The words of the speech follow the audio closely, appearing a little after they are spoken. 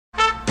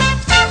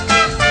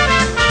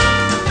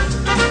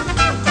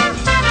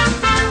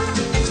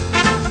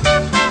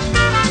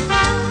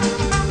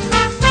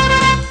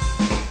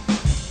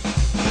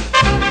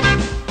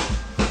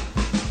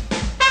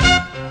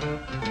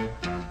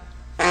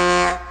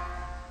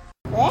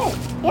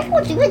You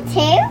want to do it too?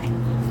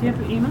 Do you have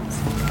emails?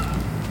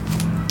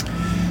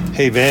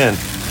 Hey, Van.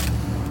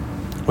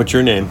 What's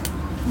your name?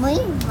 Mine.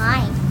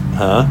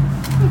 Huh?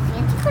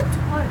 It's good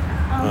water.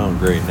 Oh,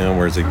 great. Now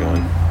where's it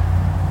going?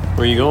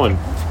 Where are you going?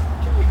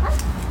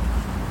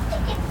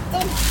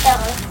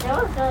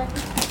 So good.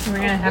 We're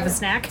going to have a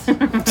snack. Who's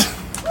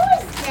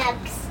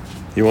next?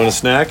 You want a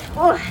snack?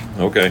 Oh,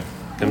 Okay.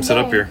 Come sit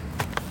up here.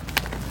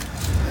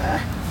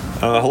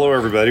 Hello,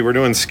 everybody. We're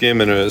doing Skim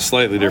in a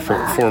slightly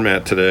different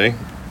format today.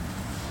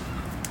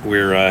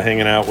 We're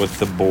hanging out with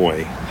the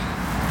boy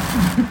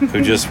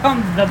who just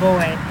The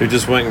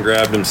boy. went and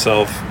grabbed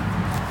himself.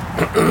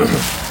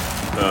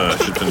 I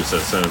should finish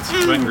that sentence. He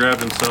went and grabbed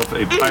himself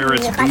a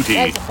pirate's booty,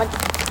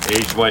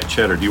 aged white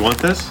cheddar. Do you want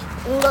this?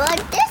 Want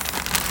this?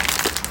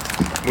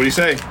 What do you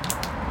say?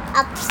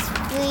 Up,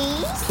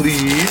 please.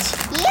 Please.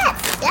 Yes.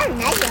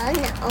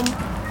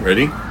 That's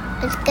Ready?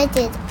 Let's get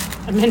it.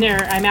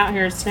 I'm out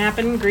here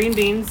snapping green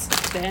beans,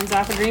 the ends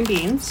off of green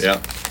beans.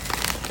 Yeah.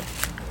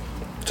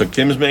 So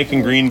Kim's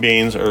making green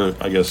beans, or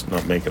I guess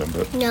not making them,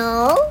 but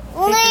No.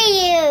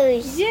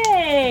 Layers.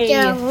 Yay!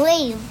 The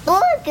way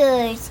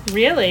burgers.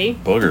 Really?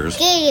 boogers.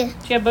 Yeah.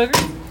 Do you have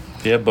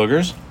boogers? Do you have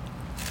boogers?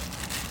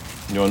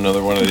 You want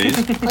another one of these?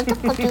 What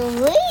the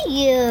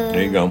layers?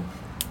 There you go.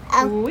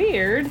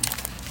 Weird.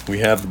 We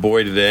have the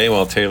boy today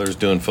while Taylor's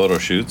doing photo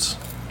shoots.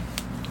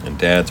 And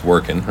Dad's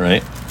working,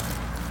 right?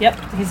 Yep,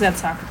 he's at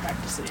soccer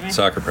practice anyway.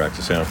 Soccer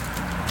practice, yeah.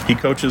 He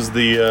coaches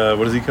the,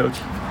 what does he coach?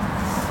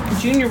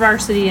 Junior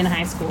varsity in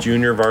high school.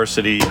 Junior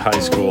varsity high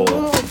school.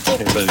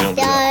 Hey, buddy, don't do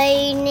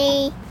that.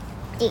 Tiny.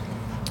 You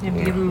have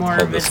to give him more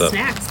Hold of his this up.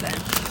 snacks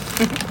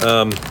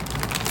then.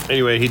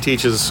 Anyway, he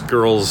teaches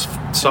girls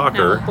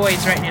soccer. No,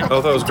 boys right now. Oh,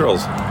 I thought it was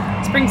girls.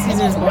 Spring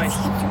season is boys.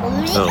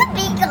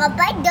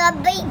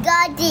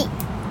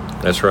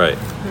 That's right.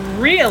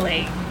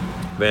 Really?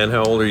 Van,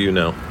 how old are you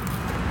now?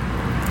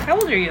 How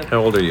old are you? How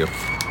old are you?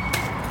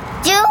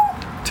 2.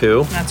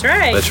 2? That's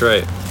right. That's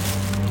right.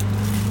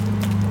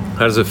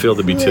 How does it feel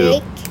to be 2?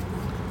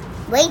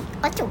 Wait,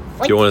 what the?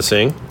 Do you want to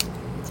sing?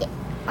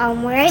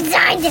 We're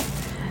inside.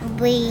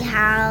 We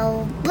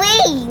have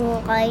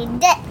like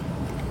that.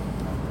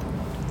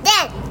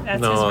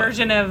 That's No. his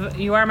version of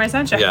 "You Are My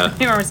Sunshine." Yeah.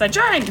 You are my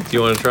sunshine. Do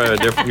you want to try a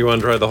different? You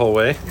want to try the whole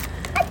way?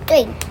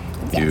 3.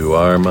 You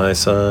are my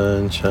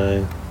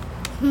sunshine,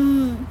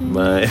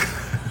 my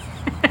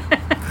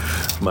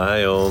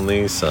my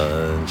only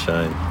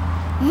sunshine.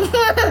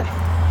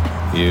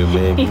 You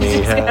make me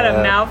He's happy got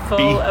a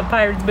mouthful of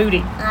pirate's booty.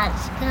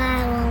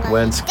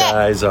 when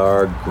skies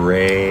are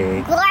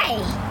gray.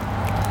 Gray.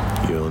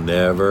 You'll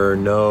never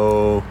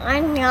know, I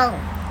know.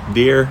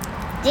 dear,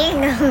 Do you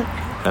know?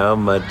 how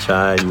much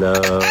I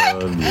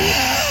love you.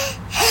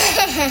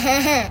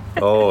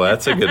 Oh,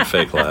 that's a good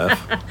fake laugh.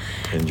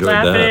 Enjoyed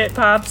Laughing that. at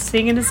Pops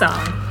singing a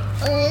song.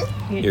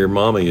 Your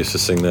mama used to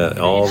sing that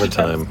all the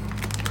time.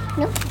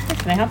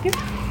 Can I help you?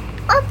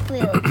 Up.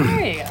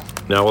 There you go.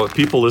 Now, what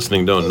people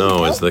listening don't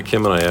know is that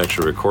Kim and I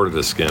actually recorded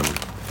a Skim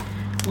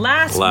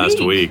last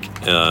week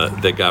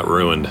that got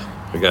ruined.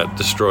 It got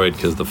destroyed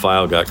because the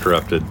file got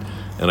corrupted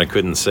and I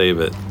couldn't save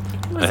it.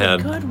 It was a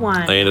good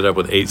one. I ended up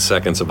with 8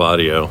 seconds of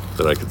audio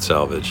that I could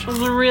salvage. It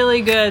was a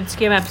really good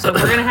Skim episode.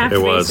 We're gonna have It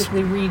to was.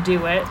 basically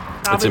redo it.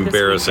 Probably It's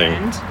embarrassing.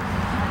 This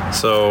weekend.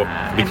 So,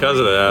 because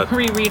of that,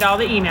 Reread all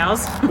the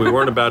emails. we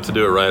weren't about to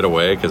do it right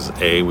away because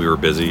A, we were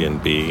busy,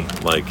 and B,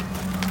 like,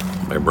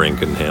 my brain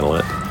couldn't handle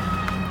it.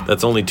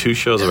 That's only 2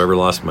 shows I've ever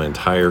lost in my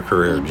entire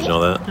career. Did you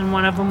know that? And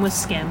one of them was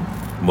Skim.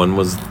 One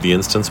was The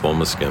Instance, one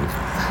was Skim.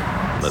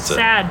 That's it.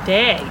 Sad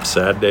day.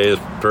 Sad day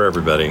for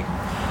everybody.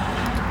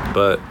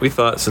 But we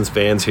thought since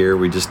Van's here,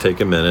 we'd just take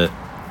a minute,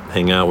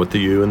 hang out with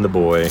you and the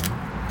boy,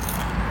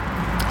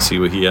 see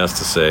what he has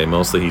to say.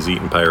 Mostly he's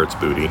eating pirate's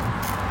booty.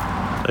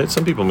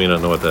 Some people may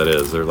not know what that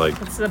is. They're like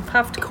It's the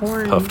puffed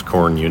corn puffed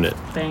corn unit.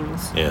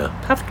 things. Yeah.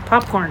 Puffed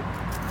popcorn.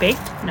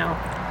 Baked? No.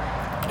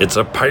 It's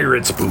a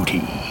pirate's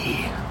booty.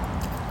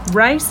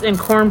 Rice and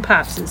corn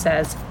puffs, it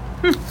says.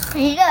 Look.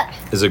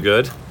 Is it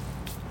good?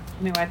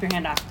 Let me wipe your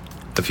hand off.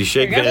 If you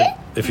shake There you go. Van,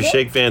 if you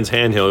shake Van's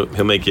hand, he'll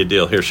make you a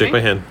deal. Here, shake Okay.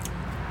 my hand.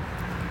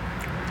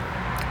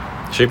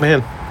 Shake my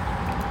hand.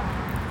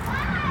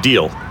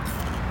 Deal.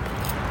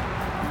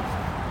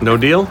 No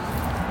deal?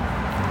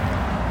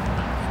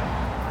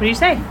 What do you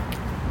say?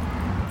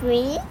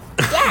 3.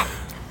 Yeah.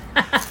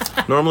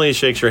 Normally he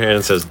shakes your hand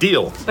and says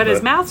deal. But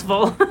his mouth's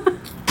full.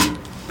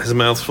 His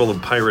mouth's full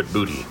of pirate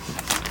booty.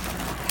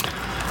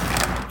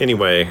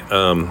 Anyway,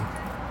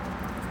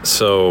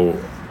 so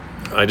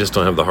I just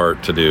don't have the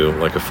heart to do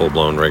like a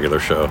full-blown regular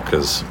show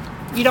because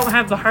You don't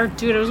have the heart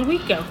to do it. It was a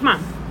week ago. Come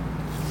on.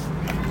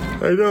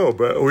 I know,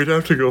 but we'd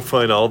have to go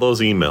find all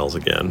those emails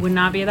again. Would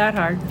not be that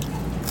hard.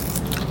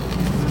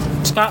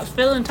 Scott's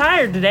feeling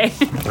tired today.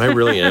 I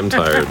really am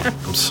tired.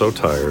 I'm so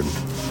tired.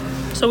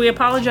 So we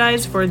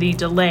apologize for the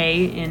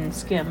delay in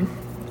Skim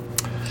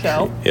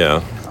show.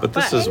 Yeah, but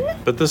this is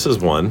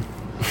one.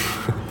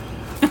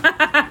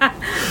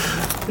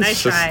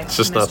 Nice try. It's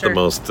just not the Mr.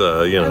 most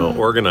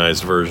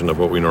organized version of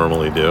what we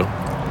normally do.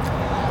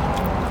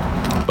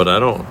 But I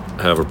don't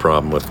have a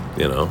problem with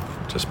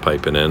just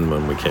piping in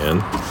when we can.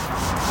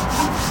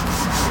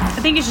 I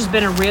think it's just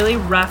been a really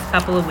rough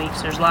couple of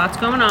weeks. There's lots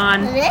going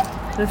on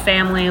with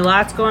family,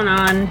 lots going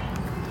on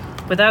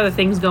with other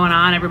things going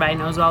on. Everybody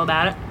knows all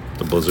about it.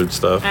 The blizzard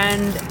stuff.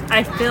 And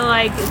I feel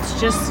like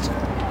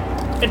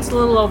it's a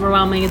little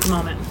overwhelming at the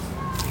moment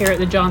here at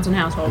the Johnson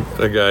household.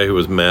 The guy who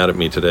was mad at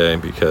me today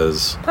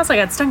because... Plus, I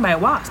got stung by a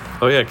wasp.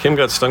 Oh, yeah, Kim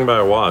got stung by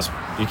a wasp.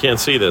 You can't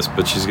see this,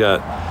 but she's got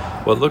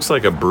what looks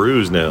like a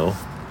bruise now.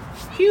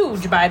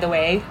 Huge, by the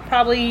way.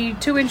 Probably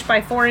 2-inch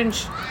by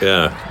 4-inch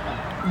Yeah.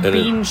 And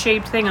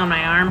bean-shaped thing on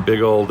my arm.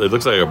 big old... It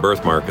looks like a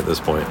birthmark at this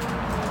point.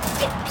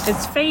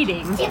 It's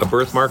fading. A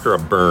birthmark or a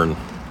burn?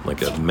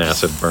 Like a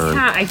massive burn.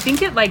 Yeah, I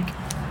think it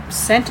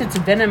sent its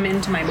venom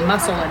into my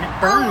muscle and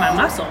it burned my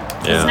muscle.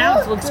 'Cause Yeah. now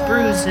it looks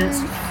bruised and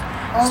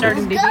it's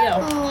starting to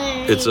heal.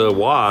 It's a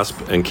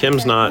wasp, and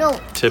Kim's not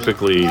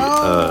typically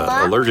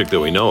allergic that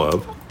we know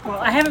of. Well,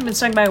 I haven't been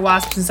stung by a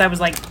wasp since I was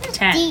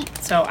 10,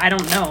 so I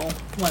don't know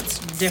what's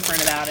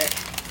different about it.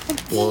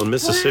 Well, in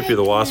Mississippi,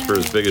 the wasps are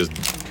as big as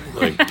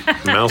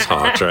mouse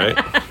hawks, right?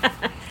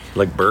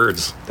 Like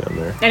birds down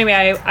there. Anyway,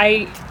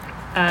 I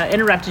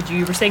interrupted you.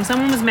 You were saying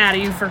someone was mad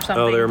at you for something.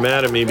 Oh, they were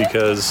mad at me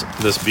because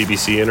this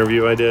BBC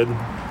interview I did.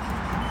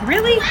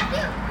 Really?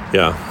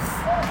 Yeah.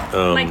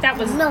 That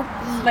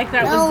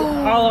was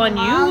all on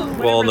you?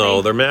 Well, Whatever no,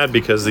 they- they're mad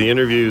because the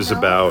interview's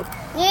about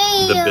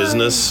the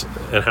business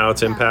and how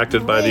it's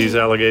impacted by these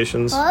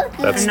allegations. That's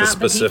They're the not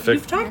specific.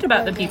 You've talked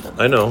about the people.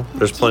 I know.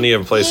 There's plenty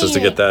of places to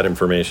get that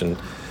information.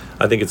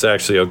 I think it's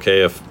actually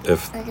okay if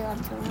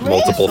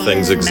multiple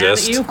things Mad at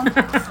exist. you?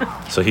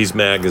 So he's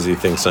mad because he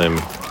thinks I'm,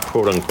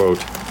 quote unquote,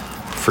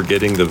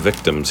 forgetting the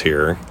victims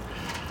here.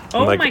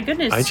 Oh, I'm my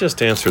goodness. I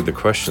just answered the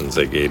questions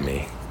they gave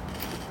me.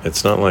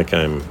 It's not like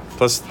I'm...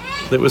 Plus,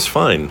 it was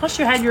fine. Plus,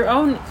 you had your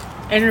own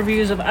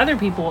interviews of other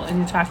people and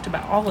you talked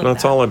about all of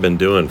That's that. all I've been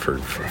doing for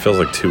it feels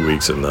like 2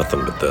 weeks of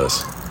nothing but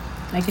this.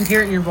 I can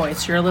hear it in your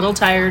voice. You're a little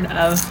tired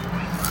of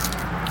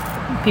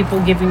people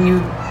giving you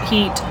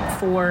heat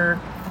for...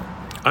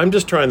 I'm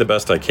just trying the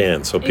best I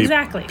can. So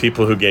Exactly.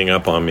 people who gang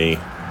up on me,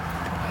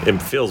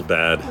 it feels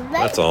bad.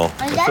 That's all.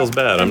 It feels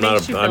bad. It I'm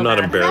makes you not. feel I'm not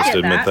bad. embarrassed I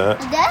to get admit that.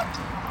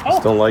 that.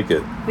 Just don't like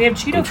it. We have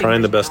Cheeto I'm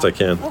trying the fingers best I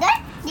can.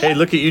 Hey,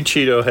 look at you,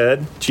 Cheeto head,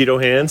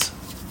 Cheeto hands.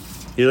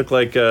 You look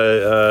like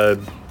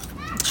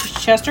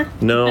Chester?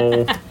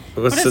 no.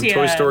 What's What is the he,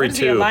 Toy Story what is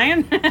he, 2? a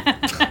lion? No,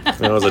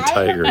 it was a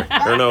tiger.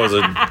 Or no, it was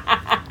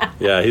a.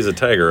 Yeah, he's a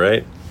tiger,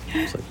 right?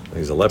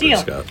 He's a leopard, Deal.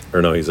 Scott.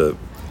 Or no, he's a.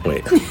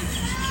 Wait,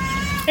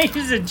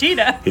 He's a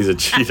cheetah. he's a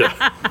cheetah.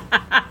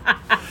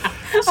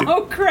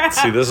 Oh, crap.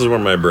 See, this is where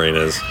my brain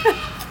is.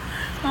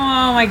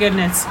 Oh, my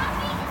goodness.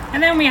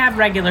 And then we have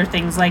regular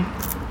things like,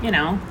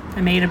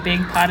 I made a big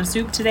pot of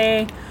soup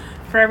today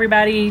for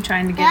everybody,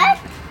 trying to get...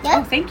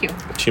 Oh, thank you.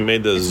 She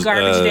made this.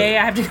 Garbage day.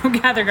 I have to go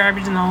gather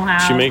garbage in the whole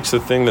house. She makes the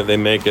thing that they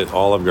make at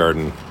Olive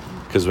Garden,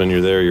 because when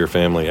you're there, your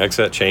family.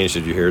 That changed.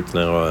 Did you hear? It's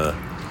now.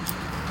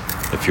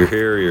 If you're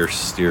here,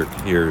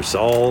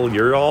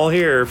 you're all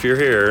here. If you're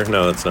here,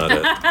 no, that's not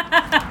it.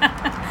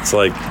 It's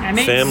like I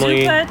made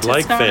family, soup,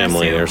 like tostada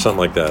family, soup. or something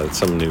like that. It's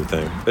some new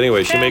thing. But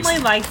anyway, Family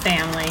like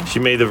family. she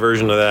made the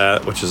version of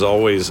that, which is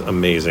always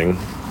amazing.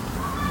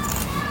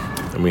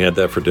 And we had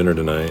that for dinner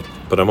tonight.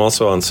 But I'm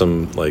also on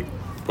some blood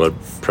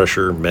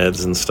pressure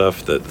meds and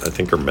stuff that I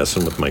think are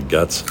messing with my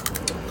guts.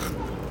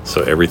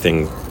 So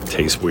everything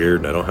tastes weird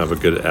and I don't have a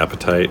good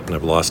appetite and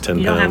I've lost 10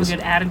 You don't pounds. have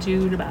a good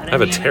attitude about it. I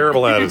have a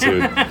terrible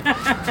attitude.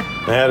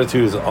 My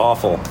attitude is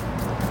awful.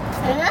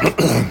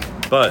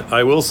 But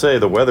I will say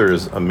the weather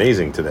is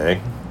amazing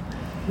today.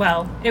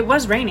 Well, it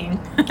was raining.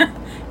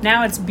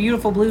 Now it's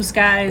beautiful blue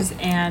skies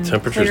and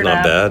Temperature's cleared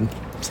not up. bad.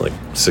 It's like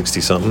 60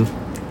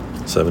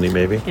 something, 70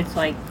 maybe. It's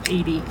like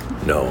 80.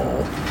 No.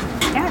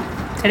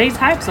 Yeah. Today's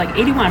high was like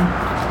 81.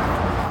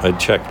 I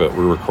checked, but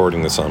we're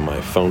recording this on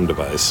my phone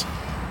device.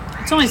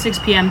 It's only 6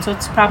 p.m., so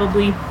it's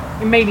probably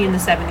maybe in the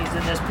 70s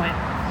at this point.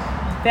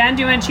 Van,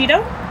 do you want a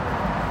Cheeto?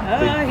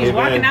 He's hey,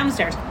 walking Van. down the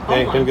stairs.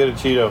 Hey, Hold come on. get a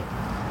Cheeto.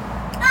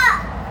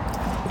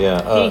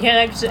 Yeah. He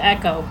likes to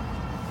echo.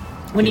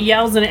 When he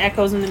yells and it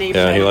echoes in the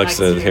neighborhood. Yeah, he likes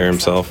to hear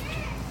himself.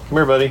 Come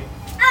here, buddy.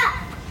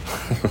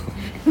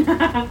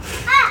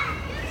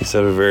 He's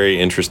at a very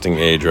interesting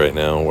age right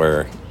now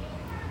where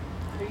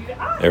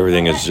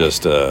everything is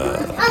just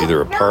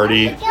either a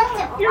party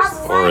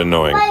or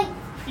annoying.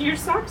 Your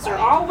socks are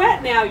all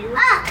wet now.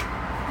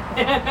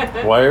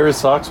 Why are his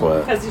socks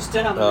wet? Because you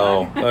stood on the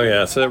Oh, rug. oh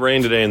yeah. So it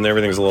rained today and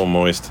everything's a little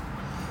moist.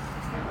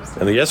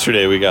 And then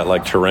yesterday we got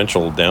like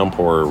torrential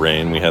downpour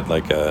rain. We had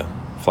like a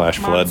flash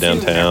flood Monsoon,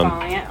 they're downtown.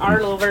 calling it. Our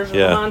little version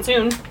Yeah. of a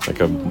monsoon. Like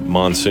a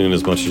monsoon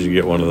as much as you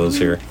get one of those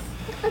here.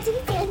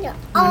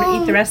 You want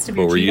to eat the rest of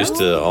your But we're Cheetos? used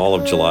to all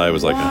of July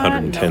was like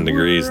 110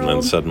 degrees and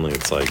then suddenly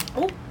it's like,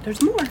 Oh,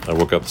 there's more. I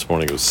woke up this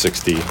morning, it was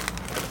 60.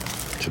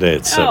 Today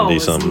it's Oh, 70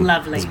 it's something.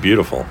 lovely. It's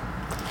beautiful.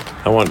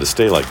 I wanted to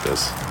stay like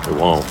this. It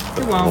won't.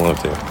 But It won't. I want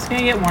it to. It's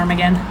going to get warm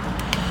again.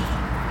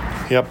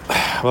 Yep.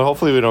 But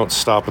hopefully we don't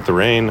stop with the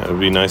rain. It would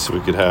be nice if we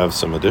could have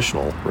some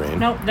additional rain.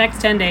 Nope,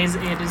 next 10 days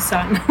it is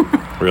sun.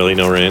 Really,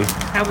 no rain?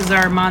 That was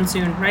our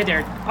monsoon right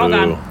there. All Boo.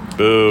 gone.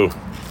 Boo.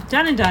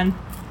 Done and done.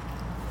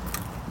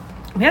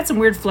 We had some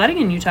weird flooding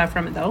in Utah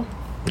from it, though.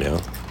 Yeah.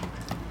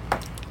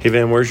 Hey,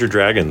 Van, where's your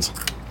dragons?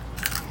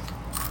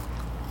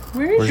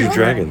 Where's your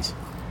dragons?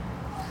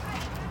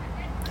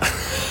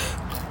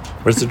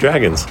 Where's the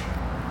dragons?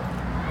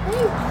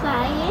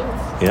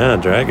 Dragons? Yeah,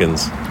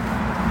 dragons.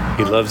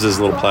 He loves his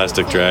little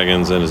plastic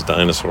dragons and his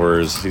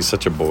dinosaurs. He's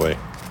such a boy.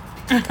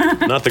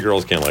 Not the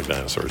girls can't like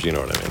dinosaurs, you know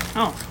what I mean.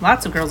 Oh,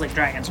 lots of girls like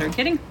dragons. Are you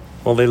kidding?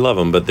 Well, they love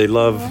them, but they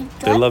love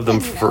them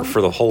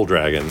for the whole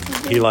dragon.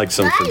 He likes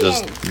them for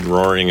just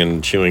roaring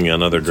and chewing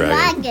on other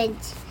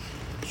dragons.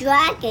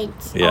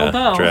 Dragons. Yeah,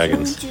 Although-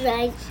 dragons.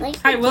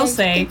 I will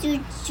say,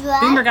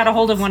 Boomer got a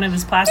hold of one of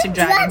his plastic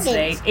dragons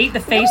today, ate the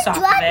face off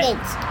of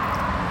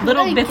it,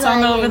 little bits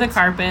all over the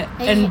carpet,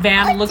 and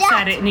Van looks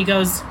at it and he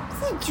goes,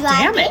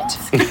 "Damn it!"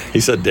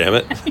 He said, "Damn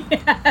it."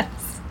 Yes.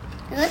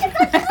 What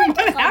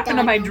happened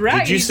to my dragon?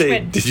 Did you He say?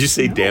 went, Did you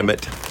say, "Damn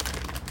it"?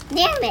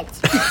 Damn it.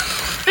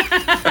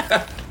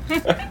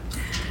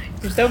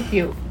 You're so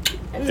cute.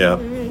 Yeah.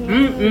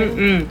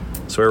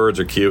 Swear words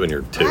are cute when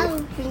you're 2.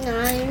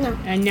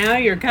 And now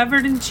you're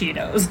covered in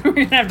Cheetos. We're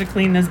gonna have to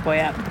clean this boy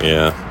up.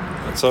 Yeah.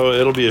 So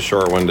it'll be a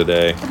short one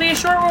today. It'll be a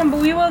short one, but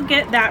we will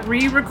get that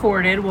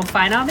re-recorded. We'll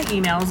find all the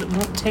emails. It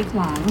won't take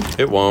long.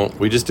 It won't.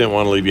 We just didn't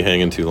want to leave you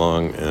hanging too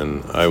long,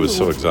 and I was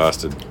so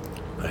exhausted.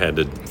 I had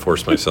to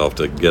force myself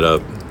to get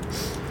up.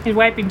 He's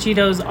wiping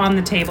Cheetos on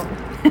the table.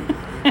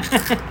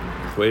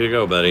 Way to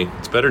go, buddy.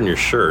 It's better than your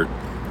shirt.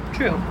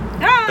 True.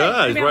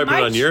 He's wiping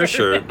it on your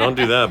shirt. Don't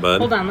do that, bud.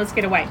 Hold on, let's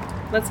get a wipe.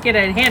 Let's get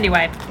a handy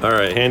wipe. All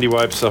right, handy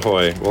wipes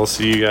ahoy. We'll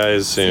see you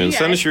guys soon. See you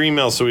Send guys. us your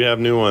emails so we have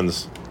new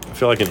ones. I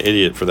feel like an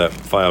idiot for that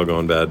file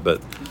going bad,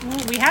 but, Well,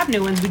 we have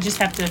new ones. We just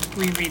have to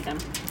reread them.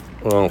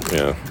 well,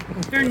 yeah.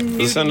 They're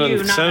new Send to them,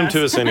 you, not send them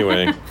to us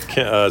anyway.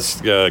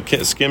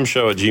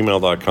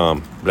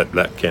 Skimshow@gmail.com.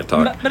 That can't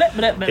talk.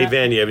 Hey,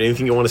 Van, you have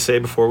anything you want to say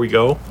before we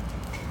go?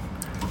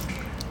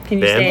 Can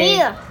you Van? say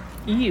Here.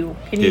 you?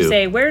 Can you Ew.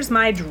 say where's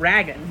my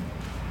dragon?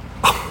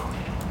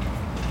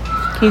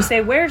 Can you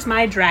say where's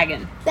my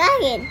dragon?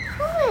 Dragon.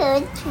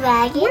 Hello,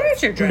 dragon.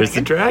 Where's your dragon? Where's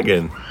the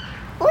dragon?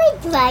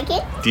 Wait,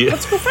 dragon. Do you-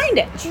 Let's go find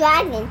it.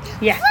 Dragon.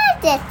 Yeah.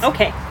 Where's it?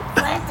 Okay.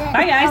 Where's it?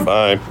 Bye, guys.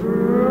 Bye.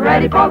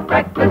 Ready for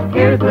breakfast,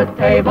 here's the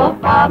table.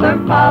 Father,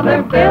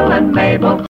 Mother, Bill, and Mabel.